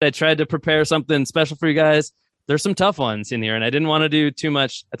I tried to prepare something special for you guys. There's some tough ones in here, and I didn't want to do too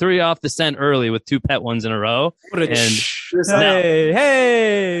much. I threw you off the scent early with 2 pet ones in a row. Hey.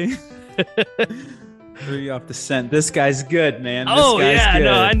 Threw you off the scent. This guy's good, man. Good.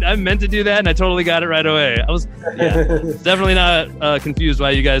 No, I meant to do that, and I totally got it right away. I was definitely not confused why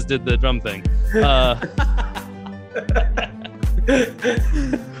you guys did the drum thing.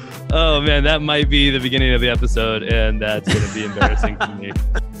 Oh, man, that might be the beginning of the episode, and that's going to be embarrassing to me.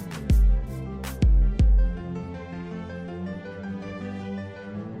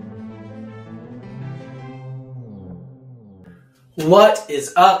 What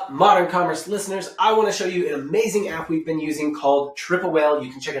is up, Modern Commerce listeners? I want to show you an amazing app we've been using called Triple Whale. You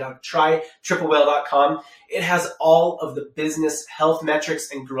can check it out at trytriplewhale.com. It has all of the business health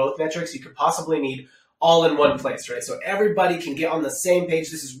metrics and growth metrics you could possibly need all in one place, right? So everybody can get on the same page.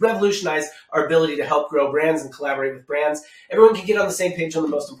 This has revolutionized our ability to help grow brands and collaborate with brands. Everyone can get on the same page on the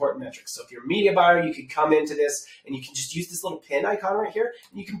most important metrics. So if you're a media buyer, you could come into this and you can just use this little pin icon right here,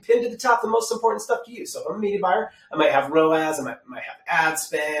 and you can pin to the top the most important stuff to you. So if I'm a media buyer, I might have ROAS, I might have ad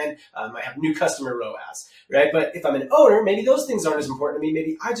spend, I might have new customer ROAS, right? But if I'm an owner, maybe those things aren't as important to me.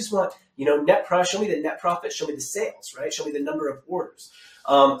 Maybe I just want, net profit, show me the net profit, show me the sales, right? Show me the number of orders.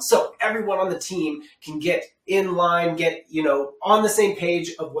 So everyone on the team can get in line, get, on the same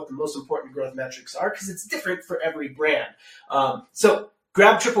page of what the most important growth metrics are, because it's different for every brand. So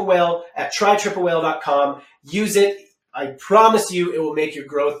grab Triple Whale at trytriplewhale.com. Use it. I promise you it will make your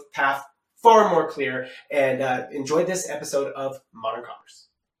growth path far more clear. And enjoy this episode of Modern Commerce.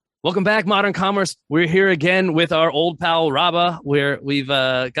 Welcome back, Modern Commerce. We're here again with our old pal, Rabah, where we've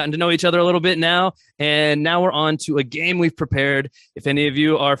gotten to know each other a little bit now. And now we're on to a game we've prepared. If any of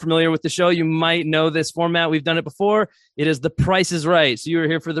you are familiar with the show, you might know this format. We've done it before. It is The Price is Right. So you're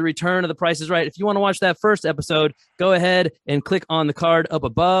here for the return of The Price is Right. If you want to watch that first episode, go ahead and click on the card up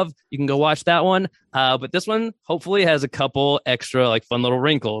above. You can go watch that one. But this one hopefully has a couple extra fun little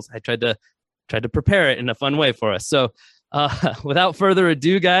wrinkles. I tried to prepare it in a fun way for us. So without further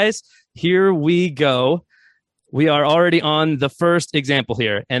ado, guys, here we go. We are already on the first example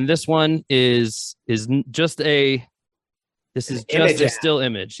here, and this one is just a still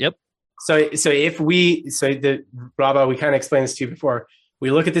image. Yep. So Rabah, we kind of explained this to you before.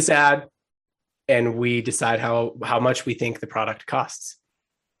 We look at this ad and we decide how much we think the product costs.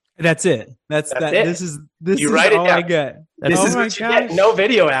 That's it. That's it. This is write all I get. This is what you get. No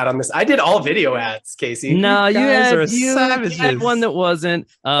video ad on this. I did all video ads, Casey. No, you had one that wasn't.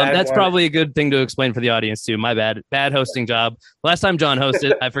 That's probably a good thing to explain for the audience too. My bad. Bad hosting job. Last time John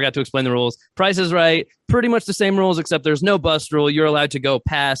hosted, I forgot to explain the rules. Price is Right. Pretty much the same rules, except there's no bust rule. You're allowed to go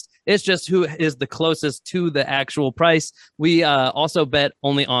past. It's just who is the closest to the actual price. We also bet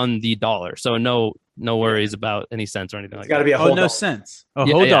only on the dollar. So no worries about any cents or anything like that. It's got to be a whole no cents. A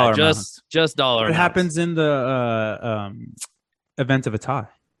whole dollar. Just dollar. What happens in the event of a tie?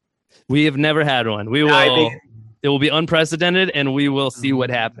 We have never had one. We will. It will be unprecedented, and we will see what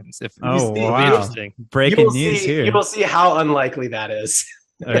happens. It'll be interesting. Breaking news here. You will see how unlikely that is.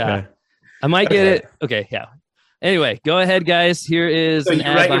 Okay. Yeah. I might get it. Okay, yeah. Anyway, go ahead, guys. Here is an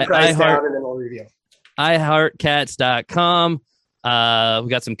ad by iHeartCats.com. We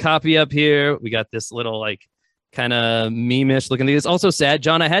got some copy up here. We got this little kind of meme-ish looking thing. It's also sad.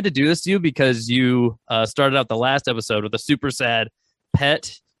 John, I had to do this to you because you started out the last episode with a super sad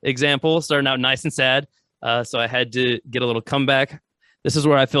pet example, starting out nice and sad. So I had to get a little comeback. This is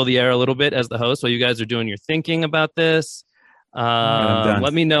where I fill the air a little bit as the host while you guys are doing your thinking about this.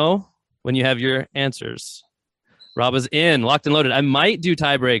 Let me know when you have your answers. Rabah's in, locked and loaded. I might do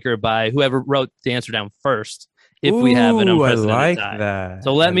tiebreaker by whoever wrote the answer down first. If we have an unprecedented tie. That.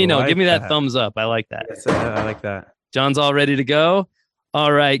 So let me know. Give me that thumbs up. I like that. Yes, I like that. John's all ready to go.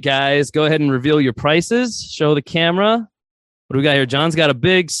 All right, guys. Go ahead and reveal your prices. Show the camera. What do we got here? John's got a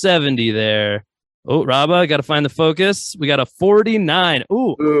big 70 there. Oh, Rabah, got to find the focus. We got a 49.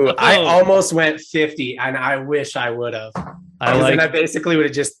 Ooh, I almost went 50, and I wish I would have. I basically would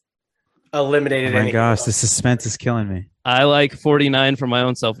have just eliminated anything. Oh my gosh, the suspense is killing me. I like 49 for my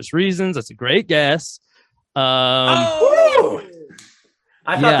own selfish reasons. That's a great guess. I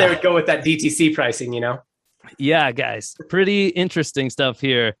thought they would go with that DTC pricing, Yeah, guys, pretty interesting stuff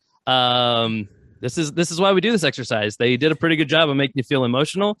here. This is why we do this exercise. They did a pretty good job of making you feel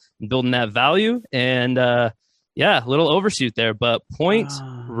emotional and building that value. And a little overshoot there, but point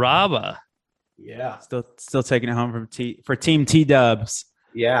Rabah. Yeah, still taking it home for Team T Dubs.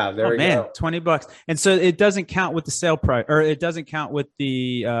 Yeah, there we go. $20. And so it doesn't count with the sale price, or it doesn't count with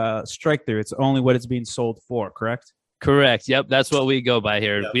the strike through. It's only what it's being sold for, correct? Correct. Yep, that's what we go by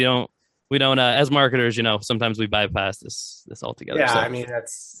here. Yep. we don't as marketers, sometimes we bypass this altogether. Yeah, so. I mean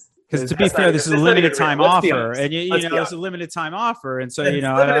that's because to be fair, this is a limited time offer, and it's a limited time offer, and so It's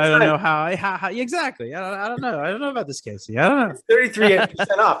I don't know how exactly. I don't know about this, Casey. I don't know. It's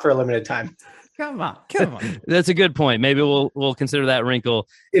 33% off for a limited time. Come on. That's a good point. Maybe we'll consider that wrinkle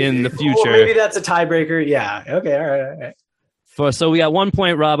in the future. Well, maybe that's a tiebreaker. Yeah. Okay. All right. So we got 1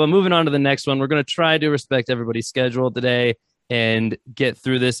 point, Rabah. Moving on to the next one. We're going to try to respect everybody's schedule today and get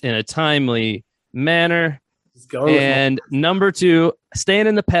through this in a timely manner. And number 2, staying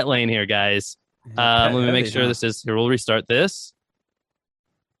in the pet lane here, guys. Let me make sure this is here. We'll restart this.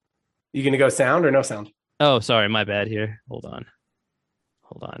 You going to go sound or no sound? Oh, sorry. My bad here. Hold on.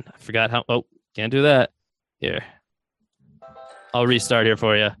 I forgot how. Oh, can't do that. Here. I'll restart here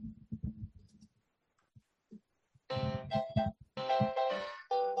for you.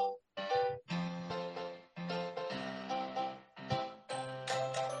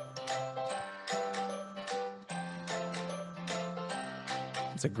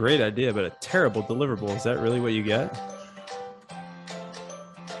 It's a great idea, but a terrible deliverable. Is that really what you get?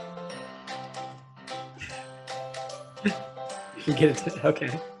 You get it. Okay.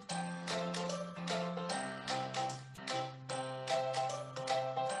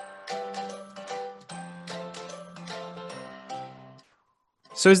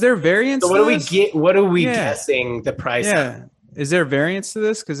 So is there variance? So what are we guessing the price? Yeah. Is there variance to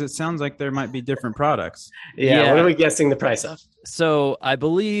this? Because it sounds like there might be different products. Yeah. What are we guessing the price of? So I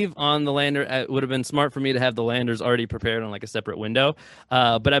believe on the lander, it would have been smart for me to have the landers already prepared on like a separate window.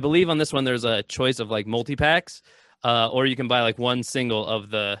 But I believe on this one, there's a choice of like multi-packs, or you can buy like one single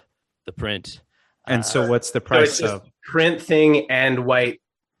of the print. And so what's the price of print thing and white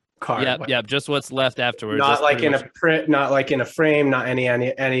card? Yep. Just what's left afterwards. Not like in a print, not like in a frame, not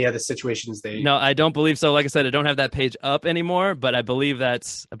any other situations No, I don't believe so. Like I said, I don't have that page up anymore, but I believe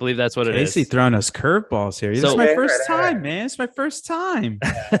that's what it is. Casey throwing us curveballs here. This is my first time, man. It's my first time.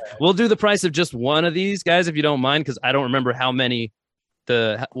 We'll do the price of just one of these, guys, if you don't mind, because I don't remember how many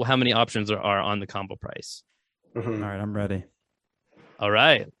options there are on the combo price. Mm-hmm. All right, I'm ready. All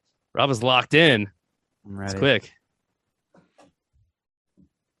right. Rabah's locked in. I'm ready. It's quick.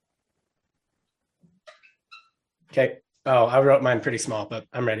 Okay. Oh, I wrote mine pretty small, but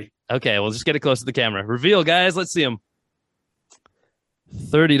I'm ready. Okay, we'll just get it close to the camera. Reveal, guys. Let's see them.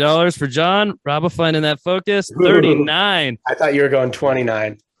 $30 for John. Rabah finding that focus. 39. I thought you were going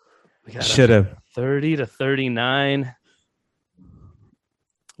 29. Should have. 30 to 39.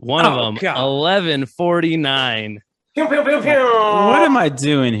 One of them, God. 1149. Pew, pew, pew, pew. What am I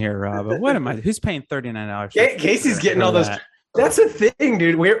doing here, Rabah? Who's paying $39? Casey's getting all those. That's the thing,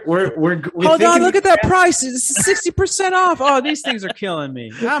 dude. We're hold on. Look at that price. It's 60% off. Oh, these things are killing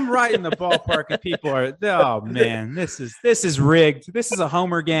me. I'm right in the ballpark, and people are. Oh man, this is rigged. This is a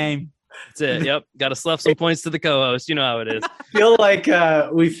homer game. That's it. Yep. Got to slough some points to the co-host. You know how it is. I feel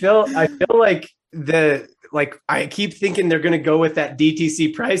like I keep thinking they're going to go with that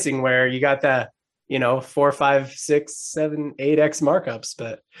DTC pricing where you got the 4, 5, 6, 7, 8x markups,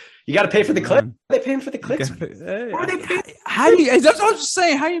 but you got to pay for the click. Are they paying for the clicks? Are they paying? How do you? That's what I was just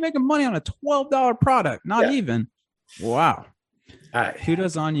saying. How are you making money on a $12 product? Not even. Wow. All right.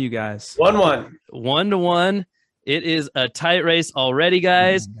 Kudos on you guys. 1-1. 1-1. It is a tight race already,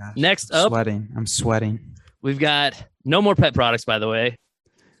 guys. Oh Next up, I'm sweating. We've got no more pet products, by the way.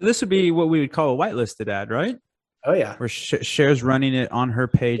 So this would be what we would call a whitelisted ad, right? Oh yeah. Where Cher's running it on her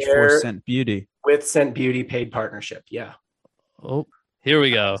page for Scent Beauty. With Scent Beauty paid partnership. Yeah. Oh, here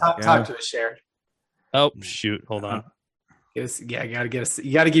we go. Talk to us, Cher. Oh shoot! Hold on. You got to get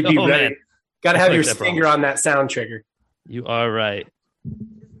be ready. Got to have your finger on that sound trigger. You are right.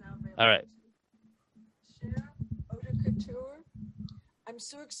 All right. Cher Eau de Couture. I'm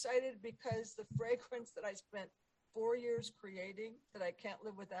so excited because the fragrance that I spent 4 years creating that I can't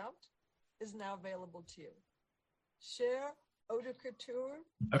live without is now available to you. Cher Eau de Couture.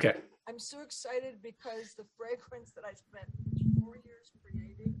 Okay. I'm so excited because the fragrance that I spent 4 years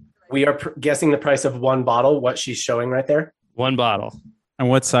creating. We are guessing the price of one bottle, what she's showing right there. One bottle. And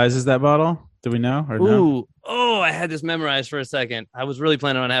what size is that bottle? Do we know? Or no? Oh, I had this memorized for a second. I was really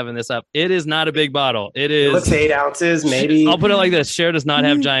planning on having this up. It is not a big bottle. It is. Let's say 8 ounces, maybe. I'll put it like this. Cher does not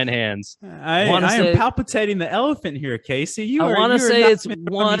have giant hands. I am palpitating the elephant here, Casey. I want to say it's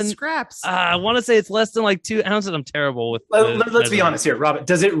one scraps. I want to say it's less than like 2 ounces. I'm terrible with. Let's be honest here, Robert.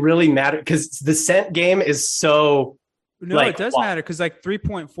 Does it really matter? Because the scent game is so. No, it does matter because like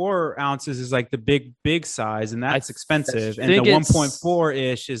 3.4 ounces is like the big size, and that's expensive. And the 1.4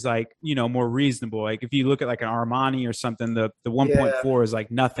 ish is like more reasonable. Like if you look at like an Armani or something, the 1.4 is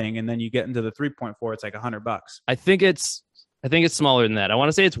like nothing, and then you get into the 3.4, it's like $100. I think it's I think it's smaller than that. I want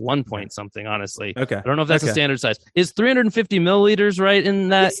to say it's 1 point something, honestly. Okay. I don't know if that's a standard size. Is 350 milliliters right in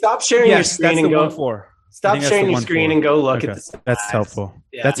that? Stop sharing your screen and go. 1.4. Stop sharing your screen and go look at the size. That's helpful.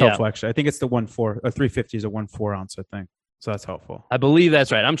 Yeah. That's helpful, actually. I think it's the 1.4. A 350 is a 1.4 ounce, I think. So that's helpful. I believe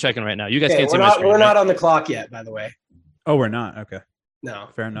that's right. I'm checking right now. You guys can't see my my screen. We're not on the clock yet, by the way. Oh, we're not? Okay. No.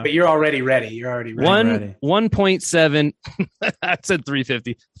 Fair enough. But you're already ready. You're already ready. 1.7. I said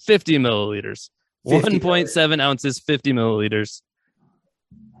 350. 50 milliliters. 1.7 ounces, 50 milliliters.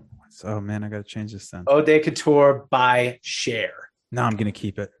 Oh, man, I got to change this then. Eau de Couture by Share. No, I'm going to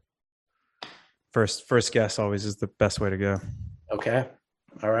keep it. First guess always is the best way to go. Okay.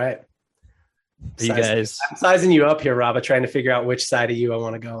 All right. You guys, I'm sizing you up here, Rabah, trying to figure out which side of you I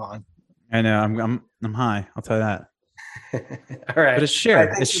want to go on. I know. I'm high. I'll tell you that. All right. But it's Share.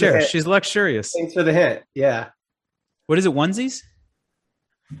 Right, it's Share. She's luxurious. Thanks for the hint. Yeah. What is it? Onesies?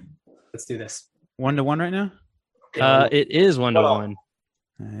 Let's do this. 1-1 right now? it is 1-1.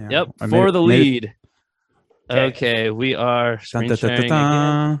 Yeah. Yep. For the lead. Okay. We are screen sharing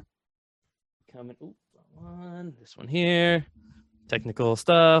again. Coming. Ooh, one. This one here. Technical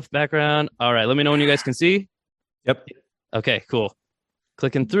stuff. Background. All right. Let me know when you guys can see. Yep. Okay. Cool.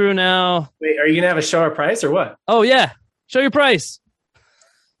 Clicking through now. Wait, are you gonna have a show our price or what? Oh yeah. Show your price.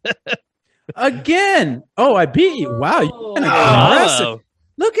 Again. Oh, I beat you. Wow. You're aggressive.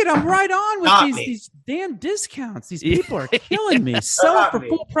 Look at I'm right on with these damn discounts. These people are killing me. Sell it for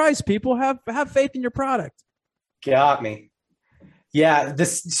full price, people. Have faith in your product. Got me. Yeah,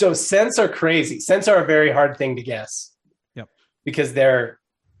 so scents are crazy. Scents are a very hard thing to guess. Yep. Because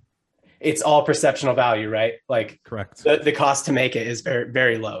it's all perceptional value, right? Like correct. The cost to make it is very,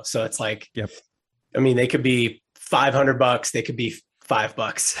 very low. So it's like, yep. I mean, they could be $500. They could be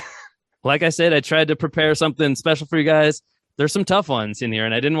 $5. Like I said, I tried to prepare something special for you guys. There's some tough ones in here,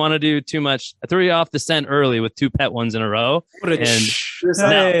 and I didn't want to do too much. I threw you off the scent early with 2 pet ones in a row. Hey.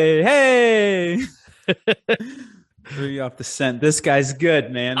 Threw you off the scent. This guy's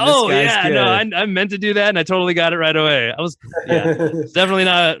good, man. This guy's good. No, I meant to do that, and I totally got it right away. I was definitely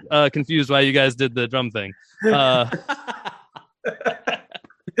not confused why you guys did the drum thing.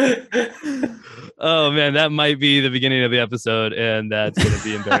 Oh man, that might be the beginning of the episode, and that's going to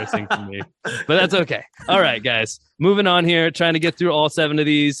be embarrassing for me. But that's okay. All right, guys, moving on here, trying to get through all 7 of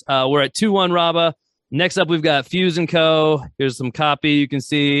these. We're at 2-1 Rabah. Next up, we've got Fuse & Co. Here's some copy you can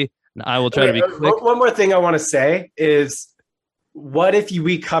see. And I will try to be quick. One more thing I want to say is, what if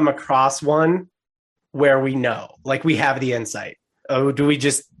we come across one where we know, like we have the insight? Oh, do we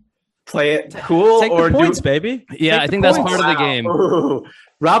just play it cool? Take or the points, baby. Yeah, I think that's part of the game. Ooh.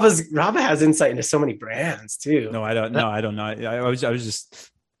 Rabah has insight into so many brands too. No, I don't know. I was just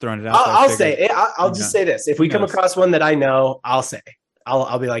throwing it out. I'll just say this: if we come across one that I know, I'll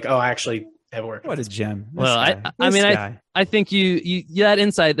be like, oh, actually, that worked. What a gem! I think you that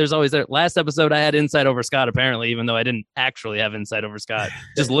insight. There's always there. Last episode, I had insight over Scott. Apparently, even though I didn't actually have insight over Scott,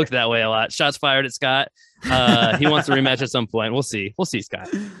 just looked that way a lot. Shots fired at Scott. He wants to rematch at some point. We'll see, Scott.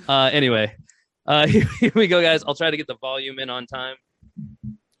 Anyway, here we go, guys. I'll try to get the volume in on time.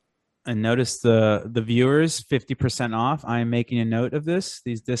 And notice the viewers 50% off. I am making a note of this.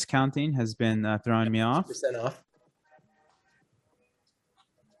 These discounting has been throwing me off. 50% off.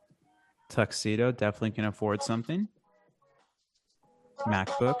 Tuxedo definitely can afford something.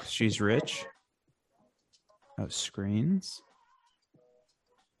 MacBook, she's rich. Oh, screens.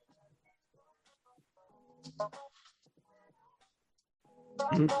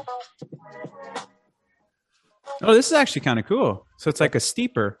 Oh, this is actually kind of cool. So it's like a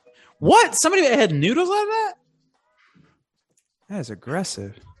steeper. What? Somebody had noodles out of that? That is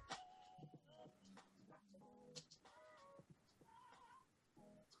aggressive.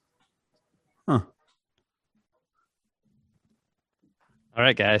 Huh. All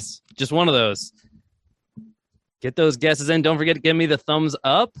right, guys. Just one of those. Get those guesses in. Don't forget to give me the thumbs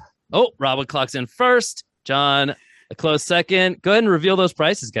up. Oh, Rabah clocks in first. John, a close second. Go ahead and reveal those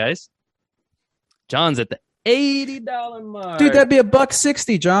prices, guys. John's at the $80 mark. Dude, that'd be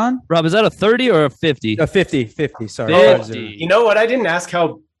 $160, John. Rob, is that a 30 or a 50? A 50, sorry. 50. You know what? I didn't ask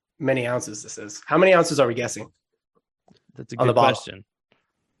how many ounces this is. How many ounces are we guessing? That's a good question.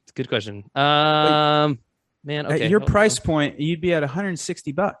 It's a good question. Man, okay. At your price point, you'd be at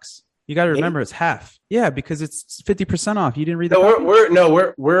 $160. You got to remember it's half. Yeah, because it's 50% off. You didn't read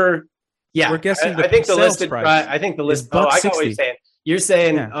that. We're guessing. I think the listed price. I think the list. Oh, I got what you're saying. You're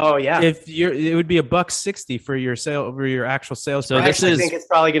saying, it would be $160 for your sale, for your actual sales. So price. I think it's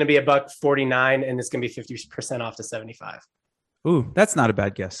probably going to be $149, and it's going to be 50% off to 75. Ooh, that's not a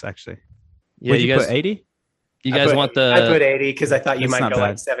bad guess, actually. Yeah, you guys put 80. You guys want the? I put 80 because I thought you might go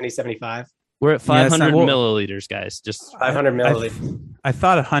like 70, 75. We're at Yeah, it's 500 not- milliliters, guys. Just 500 milliliters. I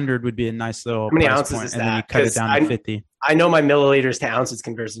thought 100 would be a nice little How many price ounces point, is and then you that? cut it 'Cause down to 50. I know my milliliters to ounces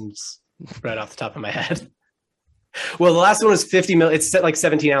conversions right off the top of my head. Well, the last one was 50 mil. It's like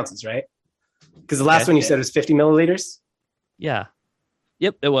 17 ounces, right? Because the last one you said was 50 milliliters. yeah.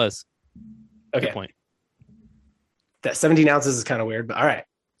 Yep, it was. Okay. Good point. That 17 ounces is kind of weird, but all right.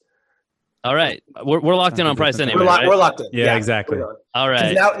 All right. We're locked in on price We're anyway. We're right? locked in. Yeah, exactly. we're on. All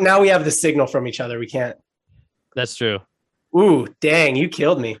 'Cause right. Now we have the signal from each other. We can't. That's true. Ooh, dang, you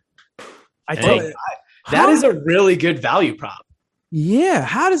killed me. I Hey. told That is a really good value prop. Yeah,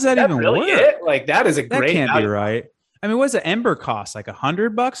 how does that That even really work? it? Like that is a That great can't value. be right. I mean, what does an ember cost? Like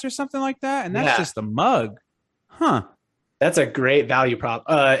 $100 or something like that? And that's Yeah. just a mug. Huh. That's a great value prop.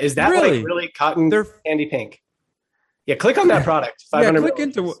 Is that Really? like really cotton They're candy pink? Yeah, click on that product. yeah, 500 click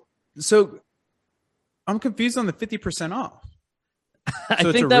milliliters. into so I'm confused on the 50% off. I So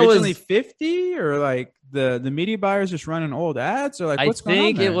it's think that originally was 50 or like the media buyers just running old ads or like I what's going on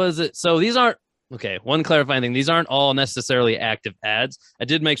think there? it was so these aren't okay, one clarifying thing. These aren't all necessarily active ads. I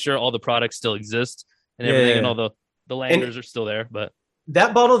did make sure all the products still exist and Yeah, everything yeah, and yeah. all the landers are still there, but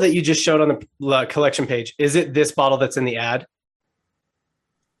That bottle that you just showed on the collection page, is it this bottle that's in the ad?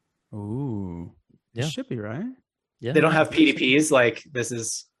 Ooh. Yeah. It should be, right? yeah. They don't have PDPs. Like this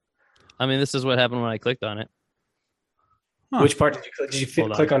is I mean, this is what happened when I clicked on it. Huh. which part did you click? Did you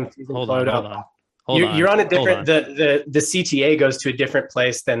Hold on. click on? Hold on. You're on a Hold different. on. The CTA goes to a different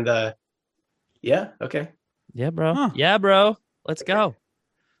place than the. Yeah. Okay. Yeah, bro. Huh. Yeah, bro. Let's go.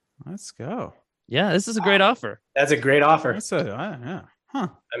 Let's go. Yeah, this is a great offer. That's a great offer. That's yeah. Huh.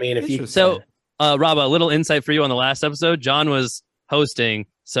 I mean, if you Interesting. So, Rabah, a little insight for you on the last episode. John was hosting,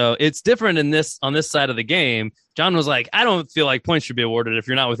 so it's different in this on this side of the game. John was like, "I don't feel like points should be awarded if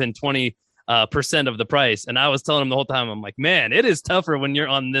you're not within 20% of the price." And I was telling him the whole time, I'm like, "Man, it is tougher when you're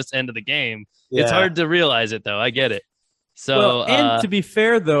on this end of the game. It's hard to realize it, though. I get it." So, well, and to be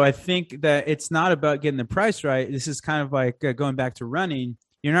fair, though, I think that it's not about getting the price right. This is kind of like going back to running.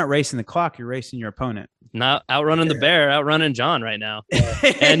 You're not racing the clock; you're racing your opponent. not outrunning the bear, outrunning John right now,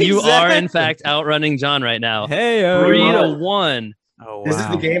 and you are in fact outrunning John right now. Hey, 3-1. Oh, wow. This is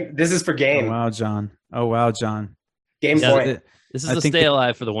the game. This is for Oh, game. wow, John. Oh, wow, John. Game Yeah, point. This is I a think stay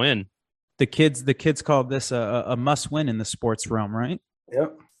alive for the win. The kids called this a must win in the sports realm, right?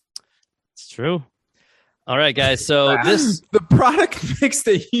 Yep. It's true. All right, guys. So this, the product mix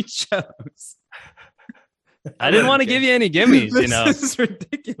that he chose. I didn't want to give you any gimmies, you know. This is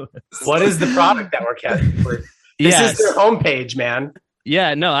ridiculous. What is the product that we're catching? This Yes. is their homepage, man.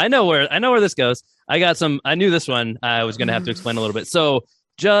 Yeah, no, I know where this goes. I knew this one I was going to have to explain a little bit. So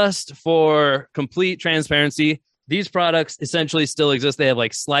just for complete transparency, these products essentially still exist. They have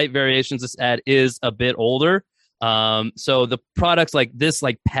like slight variations. This ad is a bit older. So the products like this,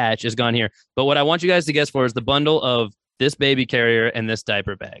 like patch is gone here. But what I want you guys to guess for is the bundle of this baby carrier and this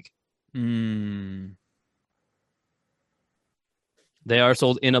diaper bag. They are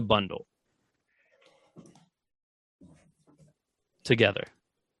sold in a bundle together.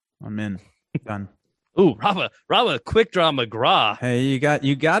 I'm in. Done. Ooh, Rabah, quick draw McGraw. Hey, you got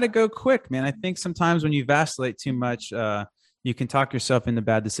to go quick, man. I think sometimes when you vacillate too much, you can talk yourself into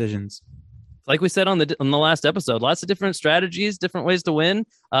bad decisions. Like we said on the last episode, lots of different strategies, different ways to win.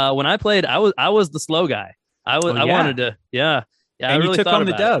 When I played, I was the slow guy. I wanted to, yeah. And I really you took thought home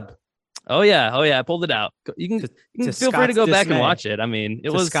the about it. dub. Oh yeah, I pulled it out. You can To feel free to go Scott's back and dismay. watch it. I mean, it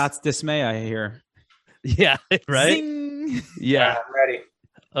To was Scott's dismay, I hear. yeah, right. Zing! Yeah. I'm ready.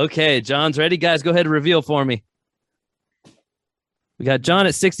 Okay, John's ready. Guys, go ahead and reveal for me. We got John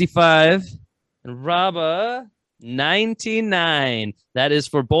at 65 and Rabah 99. That is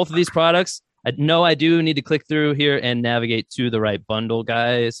for both of these products. I know I do need to click through here and navigate to the right bundle,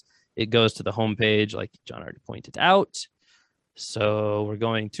 guys. It goes to the homepage, like John already pointed out. So we're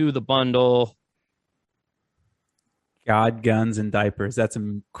going to the bundle. God, guns, and diapers. That's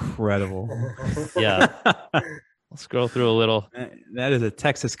incredible. Yeah. I'll scroll through a little. That is a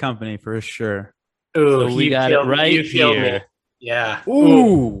Texas company for sure. Ooh, So we you got it killed me. right You killed me. here. Yeah.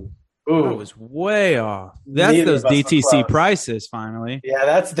 Ooh. That Ooh. was way off. That's Neither those of us were DTC close. prices finally.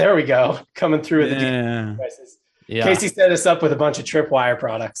 Yeah, there we go. Coming through at the Yeah, prices. Yeah. Casey set us up with a bunch of tripwire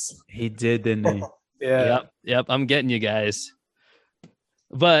products. he did, didn't he? Yeah. Yep. I'm getting you guys.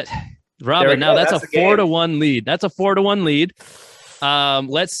 But There Rabah, we now go. that's That's a the game. 4-1 lead. That's a 4-1 lead.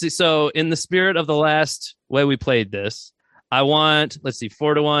 Let's see. So in the spirit of the last way we played this, let's see,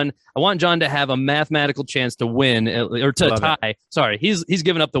 4-1. I want John to have a mathematical chance to win or to Love tie. Sorry, he's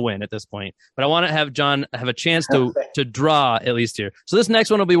given up the win at this point. But I want to have John have a chance to draw at least here. So this next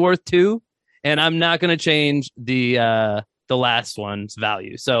one will be worth 2, and I'm not going to change the the last one's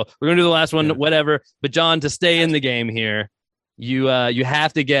value. So we're gonna do the last one, whatever. But John, to stay in the game here, you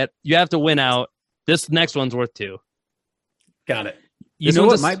have to win out. This next one's worth 2. Got it. You know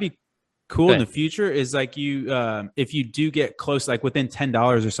what might be cool in the future is like if you do get close, like within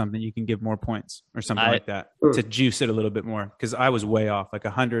 $10 or something, you can give more points or something like that to juice it a little bit more. Because I was way off, like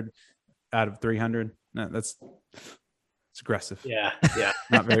 100 out of 300. No, it's aggressive. Yeah.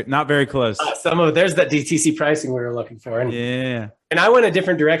 not very close. There's that DTC pricing we were looking for. And I went a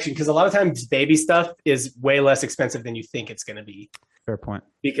different direction because a lot of times baby stuff is way less expensive than you think it's going to be. Fair point.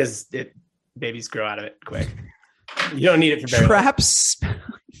 Because babies grow out of it quick. You don't need it for very traps.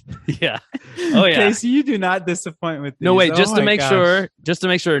 Yeah. Oh yeah. Casey, you do not disappoint with these. No, wait, just to make sure,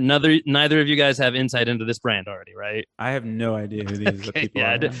 neither of you guys have insight into this brand already, right? I have no idea who these people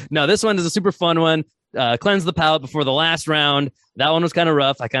are. No, this one is a super fun one. Cleanse the palate before the last round. That one was kind of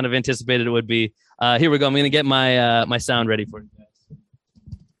rough. I kind of anticipated it would be. Here we go. I'm going to get my my sound ready for you guys.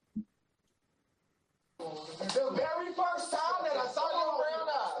 The very first time that I saw your brown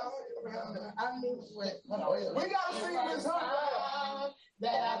eyes, we got to see this time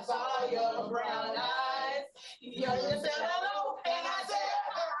that I saw your brown eyes. You said hello, and I said,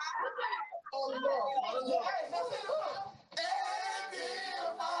 oh no.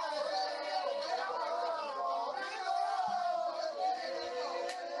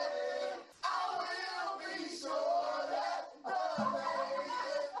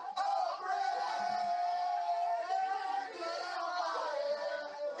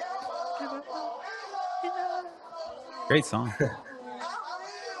 Great song.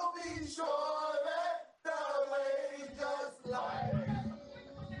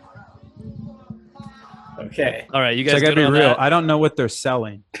 Okay. All right, you guys. So I gotta be real. That? I don't know what they're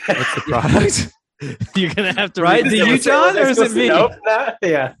selling. What's the product? You're gonna have to right. Do you, John, or is it me? Nope.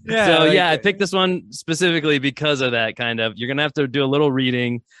 Yeah. So I picked this one specifically because of that. Kind of. You're gonna have to do a little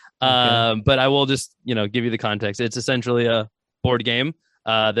reading, but I will just give you the context. It's essentially a board game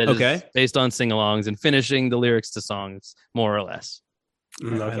that is based on sing-alongs and finishing the lyrics to songs, more or less.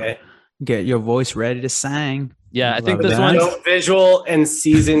 Okay. Get your voice ready to sing. Yeah, I think this one visual and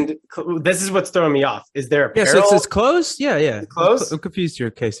seasoned. This is what's throwing me off. Is there apparel? Yeah, so it's closed. Yeah. It's closed. I'm confused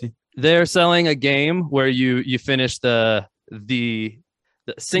here, Casey. They're selling a game where you finish the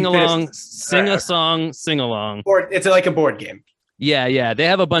sing along, sing a song, sing along. Or it's like a board game. Yeah. They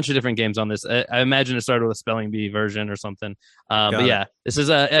have a bunch of different games on this. I imagine it started with a spelling bee version or something. But yeah, this is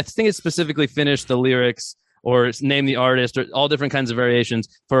I think it's specifically finished the lyrics or name the artist or all different kinds of variations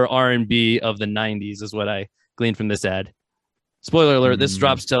for R&B of the 90s is what I gleaned from this ad. Spoiler alert, this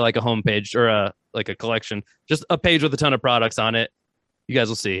drops to like a homepage or a collection, just a page with a ton of products on it. You guys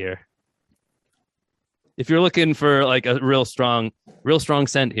will see here. If you're looking for like a real strong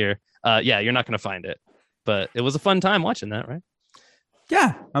scent here, you're not going to find it. But it was a fun time watching that, right?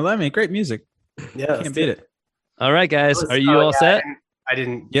 Yeah, I love it. Great music. Yeah, can't beat it. All right, guys, are you all set? I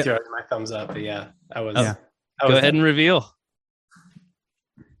didn't throw my thumbs up, but yeah, I was. Yeah. Go ahead and reveal.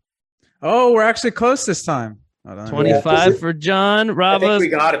 Oh, we're actually close this time. 25 for John. Rabah. I think we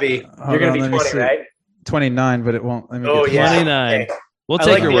gotta be. You're gonna be 20, right? 29, but it won't. Let me 29. Okay. We'll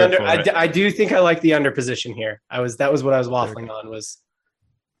take your word for it. I do think I like the under position here. That was what I was waffling on. Was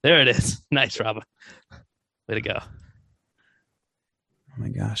there it is. Nice, Rabah. Way to go. Oh my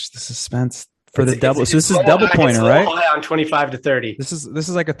gosh, the suspense for the double. So this is double pointer, right? On 25 to 30. This is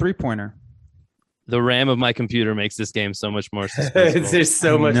like a 3-pointer. The RAM of my computer makes this game so much more suspenseful. There's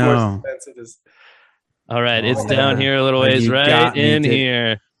so much more suspense. All right, it's down here a little ways, right in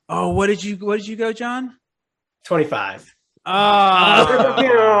here. Oh, what did you go, John? 25.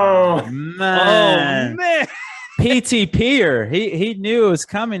 Oh, man. PTPer. He knew it was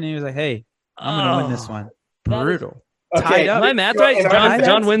coming. And he was like, "Hey, I'm gonna win this one." Brutal. Okay, am I math right?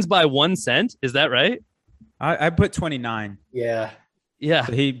 John wins by 1 cent. Is that right? I put 29. Yeah.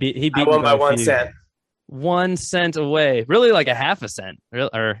 So he beat. I won by 1 cent. 1 cent away. Really, like a half a cent. Or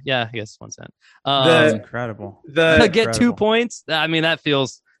I guess 1 cent. That's incredible. Get 2 points. I mean, that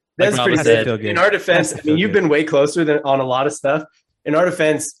feels. That's pretty good. In our defense, I mean, you've been way closer than on a lot of stuff. In our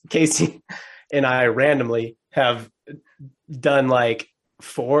defense, Casey and I randomly have done like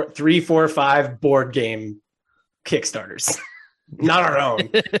 3, 4, 5 board game Kickstarters, not our own,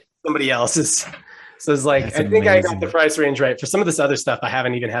 somebody else's. So it's like, I think I got the price range right. For some of this other stuff, I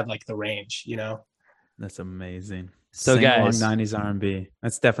haven't even had like the range, That's amazing. So guys, 90s R&B.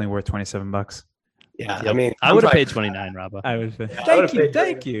 That's definitely worth $27. Yeah, I mean, I would have paid 29, Rabah. I would.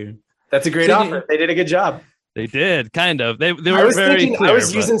 Thank you. That's a great offer. They did a good job. They did, kind of. They were very clear. I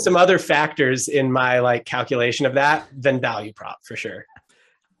was using some other factors in my like calculation of that than value prop for sure.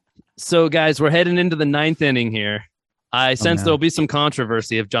 So guys, we're heading into the 9th inning here. I sense no. there'll be some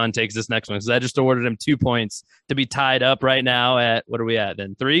controversy if John takes this next one because I just awarded him 2 points to be tied up right now at what are we at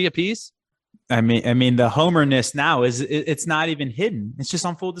then? 3 apiece? I mean, the homerness now it's not even hidden. It's just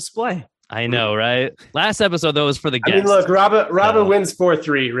on full display. I know, right? Last episode though was for the guest. I mean, look, Rabah wins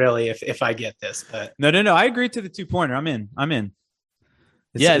 4-3, really, if I get this. But no. I agree to the 2-pointer. I'm in.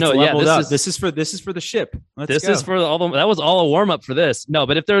 This is for the ship. Let's go. Is for that was all a warm up for this. No,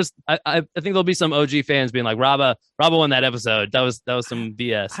 but if there's, I think there'll be some OG fans being like, Rabah won that episode. That was some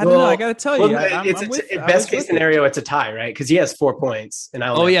BS. I don't know. I got to tell you, best case scenario, it's a tie, right? Because he has 4 points, and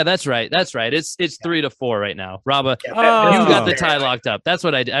yeah, that's right. It's 3-4 right now. Rabah, you got the tie locked up. That's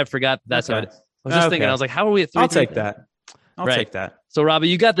what I forgot. That's what I was just thinking. I was like, how are we at 3? I'll take that. I'll take that. So Rabah,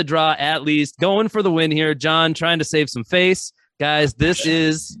 you got the draw at least, going for the win here. John trying to save some face. Guys, this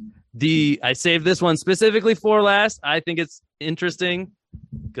is I saved this one specifically for last. I think it's interesting.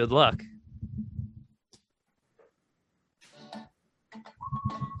 Good luck.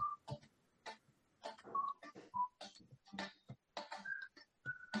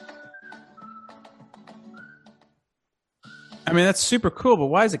 I mean, that's super cool, but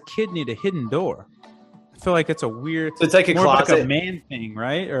why does a kid need a hidden door? I feel like it's a weird. So it's like a closet, like a man thing,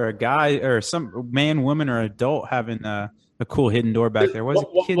 right? Or a guy, or some man, woman, or adult having a cool hidden door back there. Why does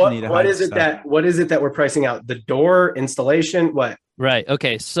a kid need a? What is it that we're pricing out? The door installation? What? Right.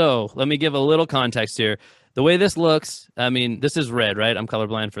 Okay. So let me give a little context here. The way this looks, I mean, this is red, right? I'm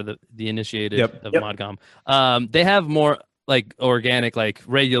colorblind for the initiated of ModCom. They have more like organic, like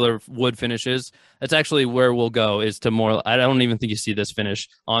regular wood finishes. That's actually where we'll go, is to more. I don't even think you see this finish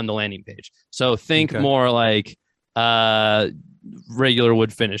on the landing page. So think more like regular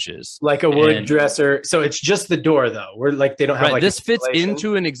wood finishes, like a wood dresser. So it's just the door, though. We're like, they don't have like this fits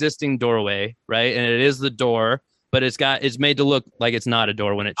into an existing doorway, right? And it is the door, but it's made to look like it's not a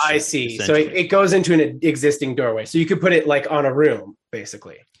door when it's. I see. So it goes into an existing doorway. So you could put it like on a room,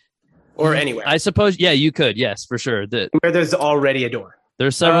 basically, or anywhere. I suppose. Yeah, you could. Yes, for sure. Where there's already a door.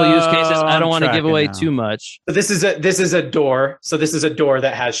 There's several use cases. I don't want to give away too much. But this is a door. So this is a door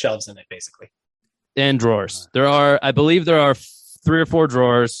that has shelves in it, basically. And drawers. I believe there are 3 or 4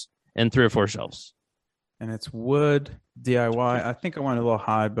 drawers and 3 or 4 shelves. And it's wood DIY. I think I went a little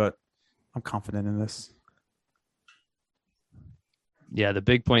high, but I'm confident in this. Yeah, the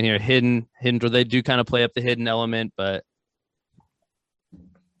big point here, hidden drawer. They do kind of play up the hidden element, but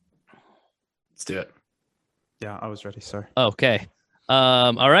let's do it. Yeah, I was ready. Sorry. Okay.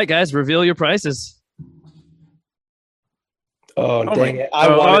 All right, guys, reveal your prices. Oh dang it! I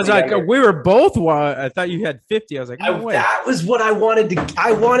was like, we were both. I thought you had 50. I was like, no way. That was what I wanted to.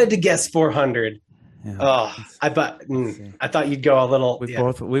 I wanted to guess 400. Yeah, I thought you'd go a little.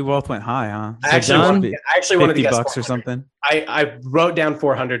 We both went high, huh? I actually wanted to guess $50 or something. I wrote down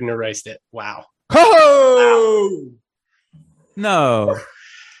 400 and erased it. Wow. Oh no!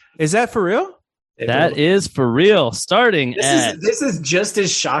 Is that for real? That is for real. Starting this is just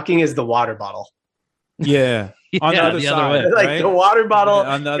as shocking as the water bottle. Yeah. On the other side, way, like right? The water bottle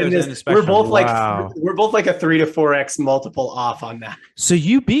on the other end of the spectrum. We're both like a 3 to 4x multiple off on that. So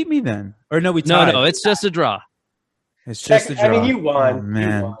you beat me then, or no? We tied. No, it's just a draw. It's just a draw. I mean, you won. Oh,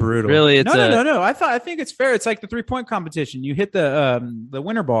 man, you won. Brutal. Really? It's no. I think it's fair. It's like the 3-point competition. You hit the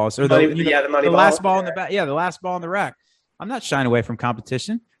winner balls or the last ball in the back. Yeah, the last ball in the rack. I'm not shying away from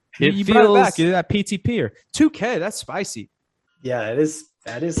competition. You brought it back. You did that PTP or 2K. That's spicy. Yeah, it is.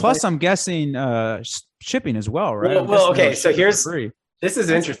 That is. Plus, I'm guessing shipping as well, right? Well, okay. So this is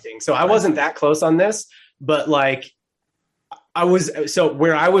interesting. So I wasn't that close on this, but like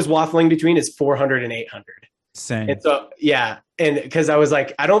where I was waffling between is 400 and 800. Same. And so, yeah. And because I was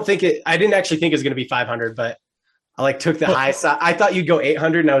like, I didn't actually think it was going to be 500, but I like took the high side. I thought you'd go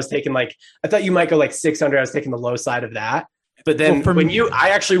 800 and I was taking I thought you might go like 600. I was taking the low side of that. But then I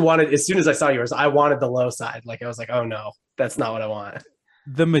actually wanted, as soon as I saw yours, I wanted the low side. Like I was like, oh no, that's not what I want.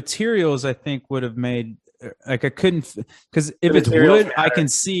 The materials I think would have made, like I couldn't, because if it's wood, matter. I can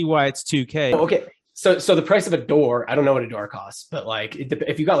see why it's 2K. Okay. So the price of a door, I don't know what a door costs, but like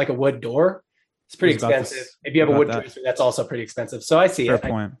if you got like a wood door, it's pretty expensive. If you have a wood dresser, that's also pretty expensive. So I see Fair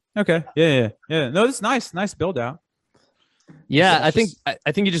point. Okay. Yeah. No, it's nice. Nice build out. Yeah, I think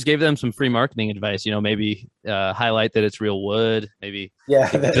you just gave them some free marketing advice. You know, maybe highlight that it's real wood. Maybe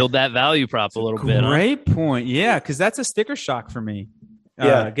build that value prop a little bit. Great point. Yeah, because that's a sticker shock for me.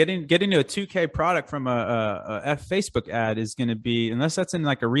 Getting to a 2K product from a Facebook ad is going to be, unless that's in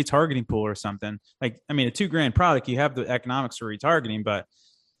like a retargeting pool or something. Like, I mean, a $2,000 product, you have the economics for retargeting, but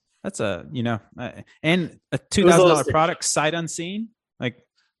that's and a $2,000 product sight unseen. Like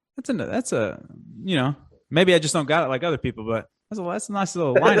that's a maybe I just don't got it like other people, but That's a nice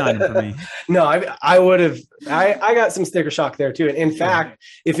little line item for me. No, I would have. I got some sticker shock there too. And in fact,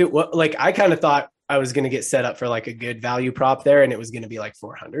 if it was like, I kind of thought I was going to get set up for like a good value prop there, and it was going to be like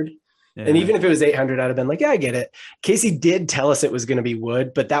 400. Yeah. And even if it was 800, I'd have been like, yeah, I get it. Casey did tell us it was going to be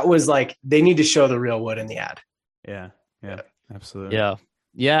wood, but that was like, they need to show the real wood in the ad. Yeah, absolutely.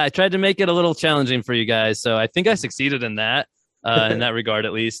 Yeah. I tried to make it a little challenging for you guys, so I think I succeeded in that. In that regard,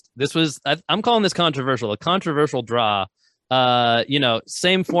 at least. This was, I'm calling this controversial, a controversial draw.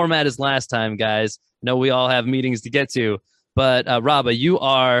 Same format as last time, guys. No, we all have meetings to get to, but Rabah, you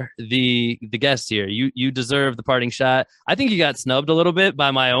are the guest here. You deserve the parting shot. I think you got snubbed a little bit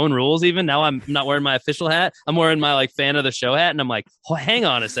by my own rules. Even now, I'm not wearing my official hat. I'm wearing my like fan of the show hat, and I'm like, oh, hang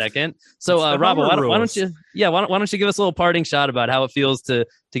on a second. So, Rabah, why don't you give us a little parting shot about how it feels to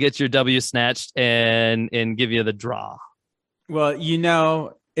get your W snatched and give you the draw? Well,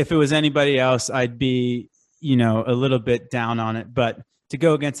 if it was anybody else, I'd be, a little bit down on it. But to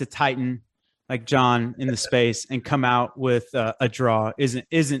go against a Titan like John in the space and come out with a draw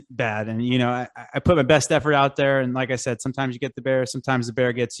isn't bad. And, I put my best effort out there. And like I said, sometimes you get the bear, sometimes the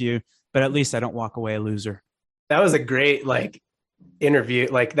bear gets you. But at least I don't walk away a loser. That was a great, interview.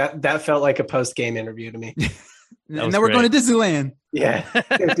 Like that felt like a post-game interview to me. And then we're going to Disneyland. Yeah,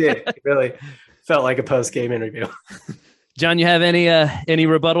 it did. It really felt like a post-game interview. John, you have any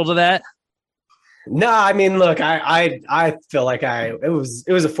rebuttal to that? No, I mean, look, I feel like it was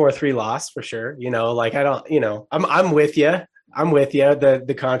a 4-3 loss for sure. I don't, I'm with you. I'm with you.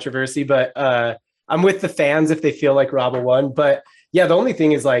 The controversy, but I'm with the fans if they feel like Rabah won. But yeah, the only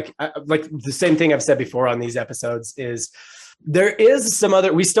thing is like the same thing I've said before on these episodes is there is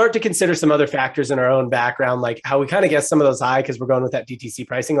we start to consider some other factors in our own background, like how we kind of guess some of those high because we're going with that DTC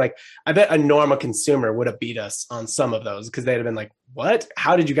pricing. Like I bet a normal consumer would have beat us on some of those because they'd have been like, what?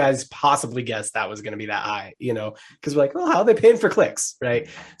 How did you guys possibly guess that was going to be that high? Because we're like, well, how are they paying for clicks? Right.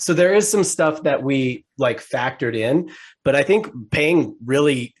 So there is some stuff that we factored in, but I think paying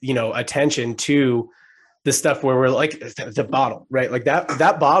really, attention to the stuff where we're like the bottle, right? Like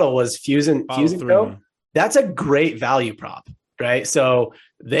that bottle was Fusion Co. That's a great value prop, right? So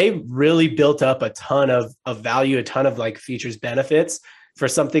they really built up a ton of value, a ton of features, benefits for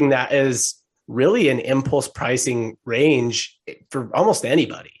something that is really an impulse pricing range for almost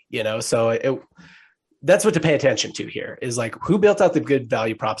anybody, So that's what to pay attention to here is who built out the good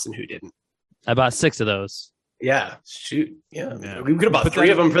value props and who didn't. I bought 6 of those. Yeah, shoot. Yeah. We could have bought 3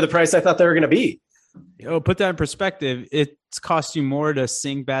 of them for the price I thought they were going to be. Put that in perspective. It's cost you more to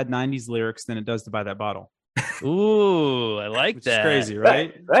sing bad 90s lyrics than it does to buy that bottle. Ooh, I like that. It's crazy,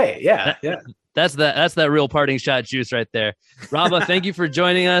 right? Right. Yeah. That's that real parting shot juice right there. Rabah, thank you for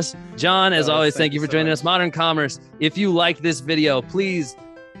joining us. John, as always, thank you for joining us. Modern Commerce. If you like this video, please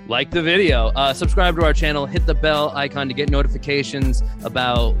like the video, subscribe to our channel, hit the bell icon to get notifications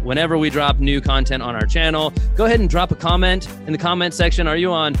about whenever we drop new content on our channel. Go ahead and drop a comment in the comment section. Are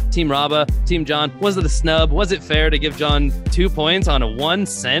you on Team Rabah, Team John? Was it a snub? Was it fair to give John 2 points on a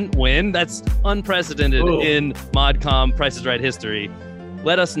 1-cent win? That's unprecedented in ModCom Price is Right history.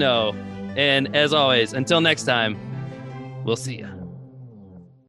 Let us know. And as always, until next time, we'll see you.